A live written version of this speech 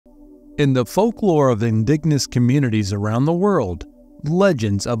In the folklore of indigenous communities around the world,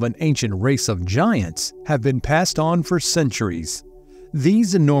 legends of an ancient race of giants have been passed on for centuries.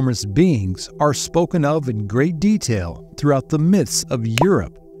 These enormous beings are spoken of in great detail throughout the myths of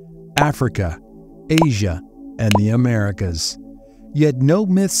Europe, Africa, Asia, and the Americas. Yet no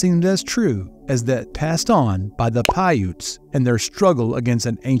myth seemed as true as that passed on by the Paiutes and their struggle against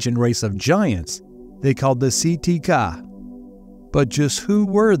an ancient race of giants they called the Sitika. But just who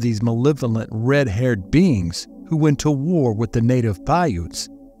were these malevolent red-haired beings who went to war with the native Paiutes?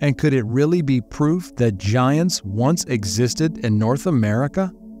 And could it really be proof that giants once existed in North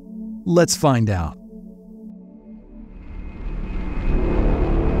America? Let's find out.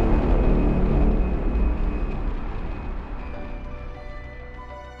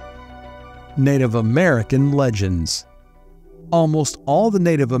 Native American legends. Almost all the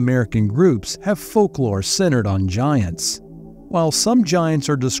Native American groups have folklore centered on giants. While some giants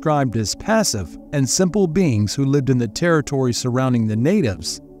are described as passive and simple beings who lived in the territory surrounding the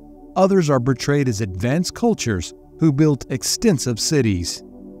natives, others are portrayed as advanced cultures who built extensive cities.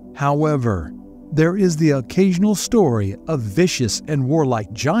 However, there is the occasional story of vicious and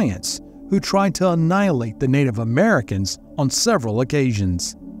warlike giants who tried to annihilate the Native Americans on several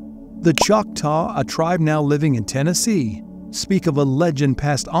occasions. The Choctaw, a tribe now living in Tennessee, speak of a legend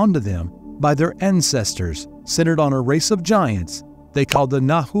passed on to them by their ancestors centered on a race of giants they called the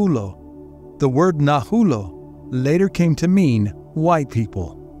Nahulo. The word Nahulo later came to mean white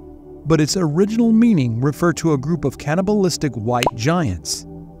people, but its original meaning referred to a group of cannibalistic white giants.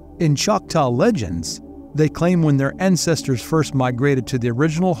 In Choctaw legends, they claim when their ancestors first migrated to the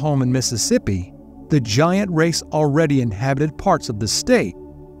original home in Mississippi, the giant race already inhabited parts of the state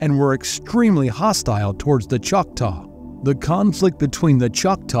and were extremely hostile towards the Choctaw. The conflict between the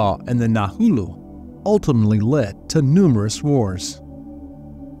Choctaw and the Nahulo ultimately led to numerous wars.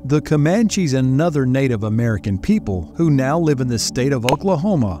 The Comanches and other Native American people who now live in the state of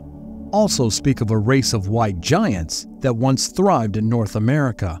Oklahoma also speak of a race of white giants that once thrived in North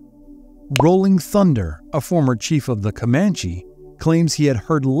America. Rolling Thunder, a former chief of the Comanche, claims he had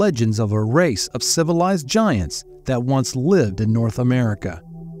heard legends of a race of civilized giants that once lived in North America.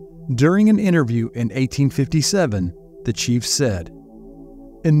 During an interview in 1857, the chief said,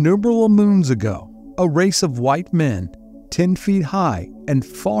 "Innumerable moons ago, a race of white men, 10 feet high and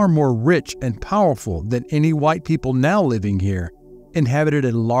far more rich and powerful than any white people now living here, inhabited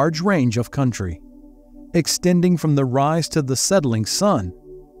a large range of country, extending from the rise to the setting sun.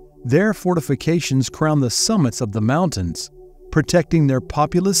 Their fortifications crown the summits of the mountains, protecting their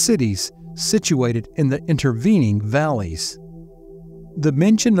populous cities situated in the intervening valleys." The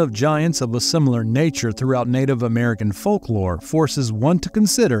mention of giants of a similar nature throughout Native American folklore forces one to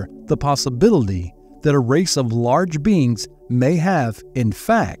consider the possibility that a race of large beings may have, in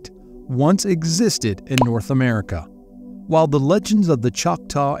fact, once existed in North America. While the legends of the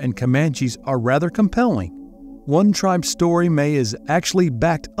Choctaw and Comanches are rather compelling, one tribe's story is actually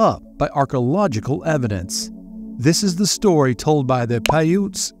backed up by archaeological evidence. This is the story told by the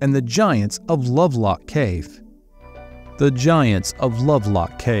Paiutes and the giants of Lovelock Cave. The giants of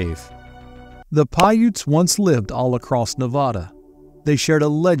Lovelock Cave. The Paiutes once lived all across Nevada. They shared a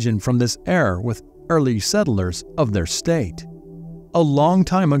legend from this era with early settlers of their state. A long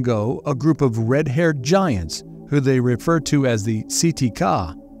time ago, a group of red-haired giants, who they referred to as the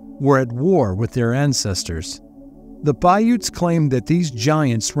Sitika, were at war with their ancestors. The Paiutes claimed that these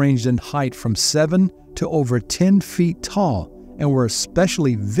giants ranged in height from 7 to over 10 feet tall and were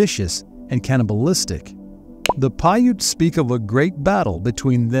especially vicious and cannibalistic. The Paiutes speak of a great battle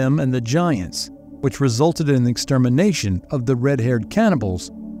between them and the giants, which resulted in the extermination of the red-haired cannibals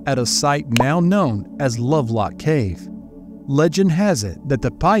at a site now known as Lovelock Cave. Legend has it that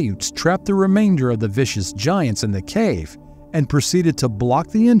the Paiutes trapped the remainder of the vicious giants in the cave and proceeded to block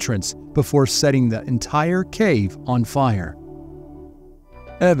the entrance before setting the entire cave on fire.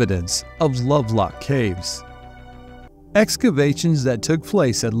 Evidence of Lovelock Caves. Excavations that took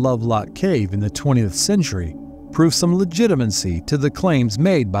place at Lovelock Cave in the 20th century prove some legitimacy to the claims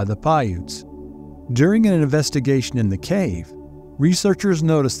made by the Paiutes. During an investigation in the cave, researchers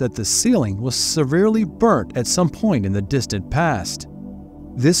noticed that the ceiling was severely burnt at some point in the distant past.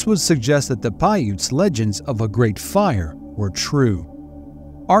 This would suggest that the Paiutes' legends of a great fire were true.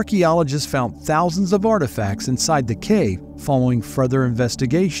 Archaeologists found thousands of artifacts inside the cave following further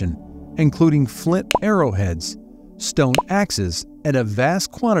investigation, including flint arrowheads, stone axes, and a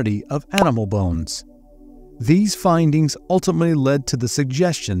vast quantity of animal bones. These findings ultimately led to the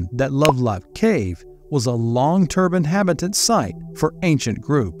suggestion that Lovelock Cave was a long-term inhabitant site for ancient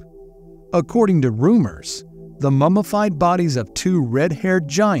group. According to rumors, the mummified bodies of two red-haired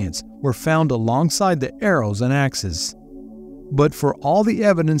giants were found alongside the arrows and axes. But for all the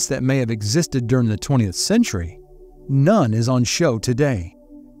evidence that may have existed during the 20th century, none is on show today,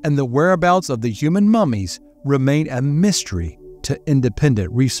 and the whereabouts of the human mummies remain a mystery to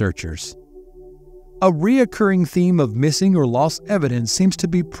independent researchers. A recurring theme of missing or lost evidence seems to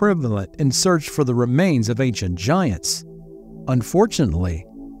be prevalent in search for the remains of ancient giants. Unfortunately,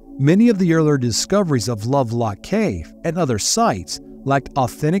 many of the earlier discoveries of Lovelock Cave and other sites lacked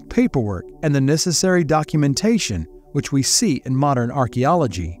authentic paperwork and the necessary documentation which we see in modern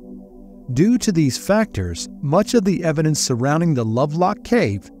archaeology. Due to these factors, much of the evidence surrounding the Lovelock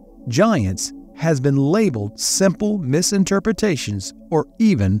Cave giants has been labeled simple misinterpretations or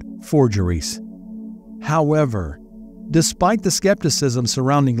even forgeries. However, despite the skepticism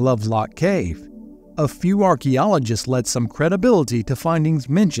surrounding Lovelock Cave, a few archaeologists lent some credibility to findings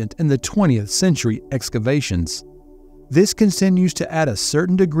mentioned in the 20th century excavations. This continues to add a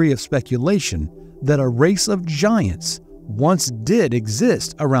certain degree of speculation that a race of giants once did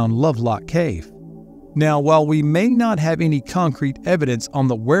exist around Lovelock Cave. Now, while we may not have any concrete evidence on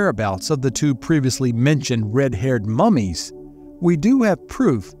the whereabouts of the two previously mentioned red-haired mummies, we do have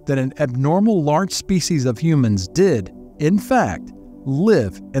proof that an abnormal large species of humans did, in fact,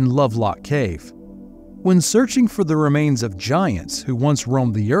 live in Lovelock Cave. When searching for the remains of giants who once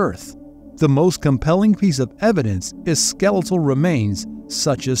roamed the earth, the most compelling piece of evidence is skeletal remains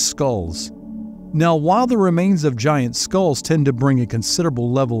such as skulls. Now, while the remains of giant skulls tend to bring a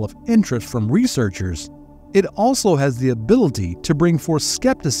considerable level of interest from researchers, it also has the ability to bring forth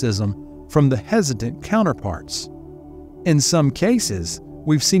skepticism from the hesitant counterparts. In some cases,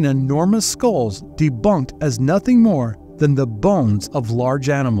 we've seen enormous skulls debunked as nothing more than the bones of large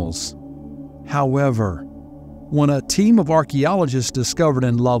animals. However, when a team of archaeologists discovered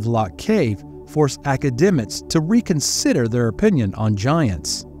in Lovelock Cave forced academics to reconsider their opinion on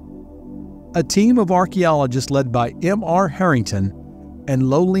giants. A team of archaeologists led by M.R. Harrington and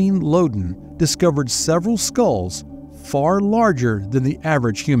Lolene Loden discovered several skulls far larger than the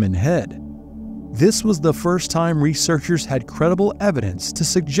average human head. This was the first time researchers had credible evidence to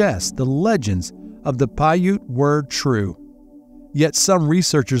suggest the legends of the Paiute were true. Yet some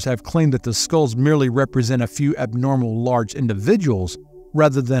researchers have claimed that the skulls merely represent a few abnormal large individuals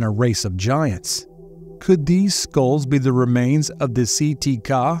rather than a race of giants. Could these skulls be the remains of the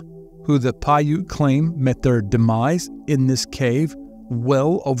Sitika, who the Paiute claim met their demise in this cave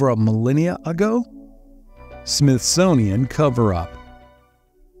well over a millennia ago? Smithsonian cover-up.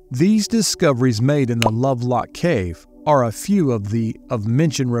 These discoveries made in the Lovelock Cave are a few of the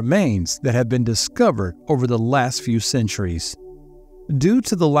mentioned remains that have been discovered over the last few centuries. Due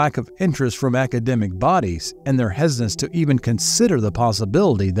to the lack of interest from academic bodies and their hesitance to even consider the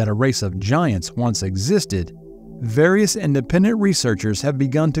possibility that a race of giants once existed, various independent researchers have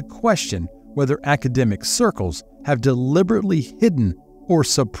begun to question whether academic circles have deliberately hidden or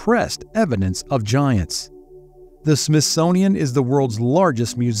suppressed evidence of giants. The Smithsonian is the world's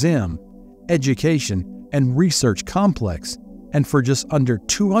largest museum, education, and research complex, and for just under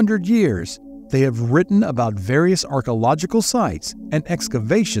 200 years, they have written about various archaeological sites and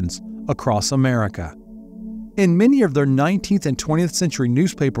excavations across America. In many of their 19th and 20th century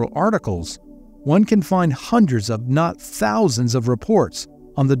newspaper articles, one can find hundreds of not thousands of reports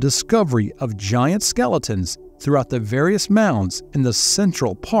on the discovery of giant skeletons throughout the various mounds in the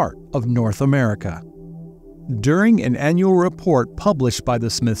central part of North America. During an annual report published by the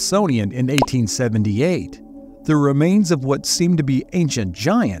Smithsonian in 1878, the remains of what seemed to be ancient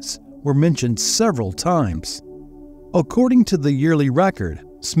giants were mentioned several times. According to the yearly record,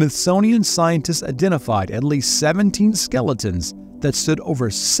 Smithsonian scientists identified at least 17 skeletons that stood over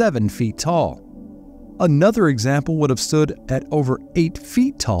 7 feet tall. Another example would have stood at over 8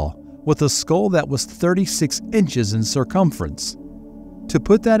 feet tall, with a skull that was 36 inches in circumference. To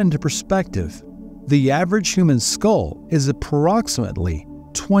put that into perspective, the average human skull is approximately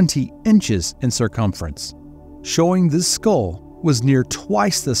 20 inches in circumference, showing this skull was near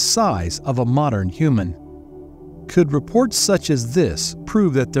twice the size of a modern human. Could reports such as this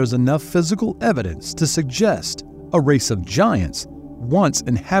prove that there's enough physical evidence to suggest a race of giants once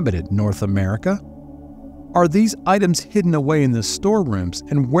inhabited North America? Are these items hidden away in the storerooms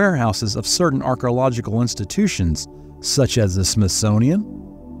and warehouses of certain archaeological institutions, such as the Smithsonian?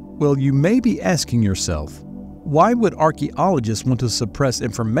 Well, you may be asking yourself, why would archaeologists want to suppress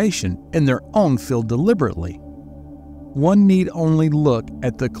information in their own field deliberately? One need only look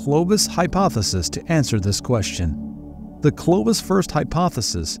at the Clovis hypothesis to answer this question. The Clovis first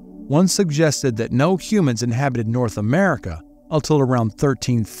hypothesis once suggested that no humans inhabited North America until around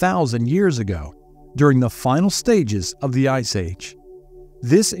 13,000 years ago, during the final stages of the Ice Age.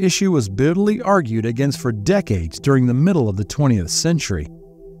 This issue was bitterly argued against for decades during the middle of the 20th century,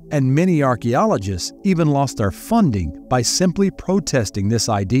 and many archaeologists even lost their funding by simply protesting this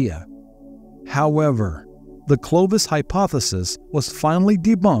idea. However, the Clovis hypothesis was finally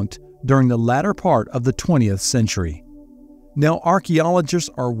debunked during the latter part of the 20th century. Now, archaeologists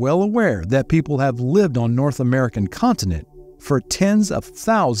are well aware that people have lived on North American continent for tens of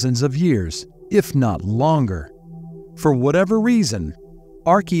thousands of years, if not longer. For whatever reason,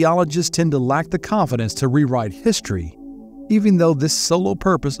 archaeologists tend to lack the confidence to rewrite history, even though this is the sole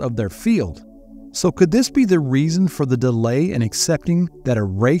purpose of their field. So could this be the reason for the delay in accepting that a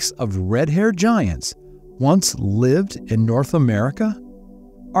race of red-haired giants once lived in North America?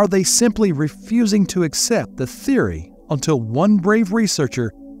 Are they simply refusing to accept the theory until one brave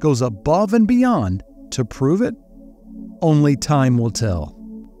researcher goes above and beyond to prove it? Only time will tell.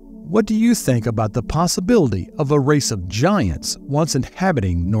 What do you think about the possibility of a race of giants once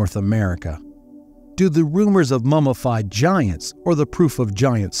inhabiting North America? Do the rumors of mummified giants or the proof of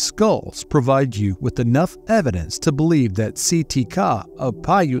giant skulls provide you with enough evidence to believe that Sitka of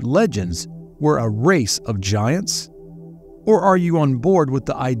Paiute legends were a race of giants? Or are you on board with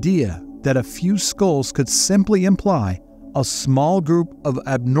the idea that a few skulls could simply imply a small group of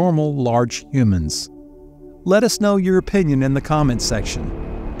abnormal large humans? Let us know your opinion in the comments section.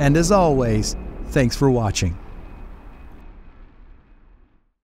 And as always, thanks for watching.